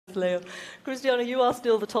Leo. Cristiano, you are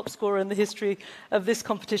still the top scorer in the history of this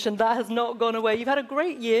competition. That has not gone away. You've had a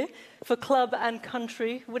great year for club and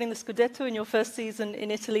country, winning the Scudetto in your first season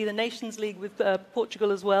in Italy, the Nations League with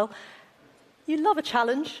Portugal as well. You love a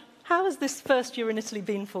challenge. How has this first year in Italy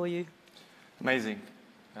been for you? Amazing.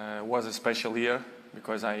 It was a special year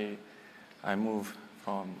because I moved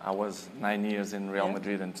from, I was 9 years in Real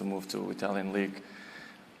Madrid, and to move to Italian League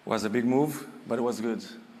was a big move, but it was good.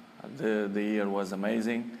 The year was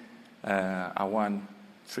amazing. I won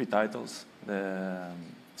 3 titles, the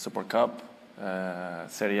Super Cup,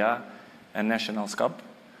 Serie A, and Nationals Cup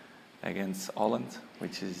against Holland,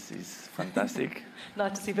 which is fantastic.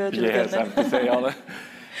 Nice to see Virgil yes, again. I have to say Holland.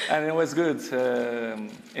 And it was good.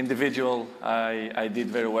 Individual, I did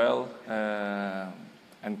very well,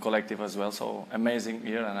 and collective as well. So amazing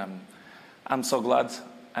year, and I'm so glad.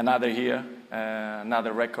 Another year,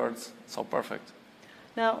 another records, so perfect.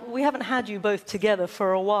 Now, we haven't had you both together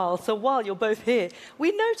for a while, so while you're both here,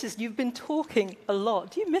 we noticed you've been talking a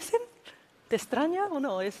lot. Do you miss him? ¿Te extraña o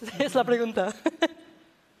no? Es la pregunta.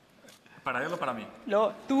 ¿Para él o para mí?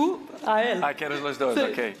 No, tú a él. Ah, ¿quieres los dos? Sí.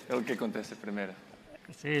 Ok, el que conteste primero.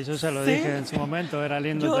 Sí, yo ya lo dije en su momento, era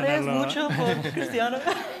lindo Llores tenerlo. mucho por Cristiano.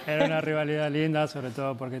 Era una rivalidad linda, sobre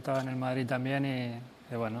todo porque estaba en el Madrid también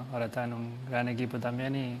y bueno, ahora está en un gran equipo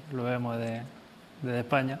también y lo vemos desde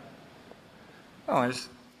España. Oh, es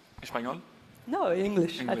español? No,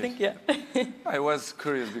 English. I think, yeah. I was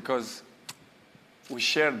curious because we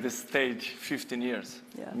shared this stage 15 years,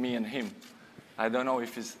 me and him. I don't know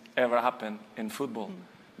if it's ever happened in football.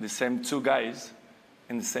 The same 2 guys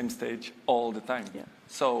in the same stage all the time. Yeah.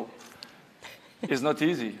 So it's not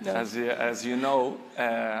easy, No. as you know.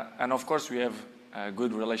 And of course, we have a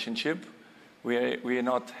good relationship. We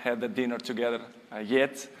not had a dinner together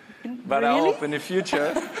yet, but Really? I hope in the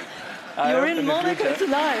future. You're in Monaco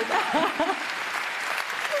tonight.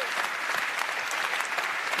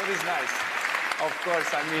 It is nice. Of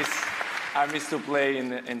course, I miss to play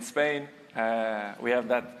in Spain. We have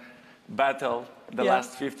that battle the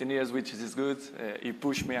last 15 years, which is good. He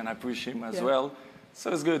pushed me and I push him as well. So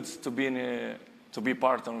it's good to be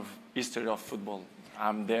part of history of football.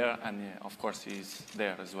 I'm there, and of course he's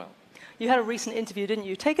there as well. You had a recent interview, didn't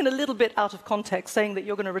you? Taken a little bit out of context, saying that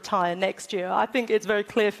you're going to retire next year. I think it's very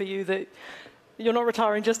clear for you that you're not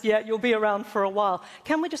retiring just yet. You'll be around for a while.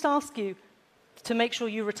 Can we just ask you to make sure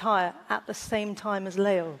you retire at the same time as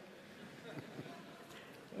Leo?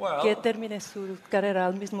 Well, Que termine su carrera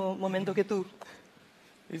al mismo momento que tú.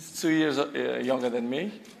 he's 2 years younger than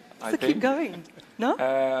me, I So think. keep going, no?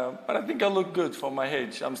 But I think I look good for my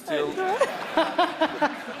age. I'm still...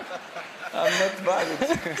 I'm not bad.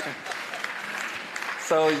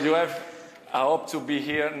 So I hope to be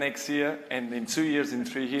here next year, and in 2 years, in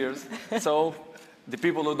 3 years. So the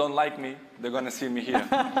people who don't like me, they're going to see me here.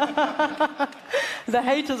 The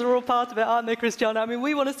haters are all part of it, aren't they, Cristiano? I mean,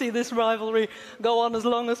 we want to see this rivalry go on as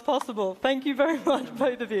long as possible. Thank you very much,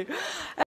 both of you.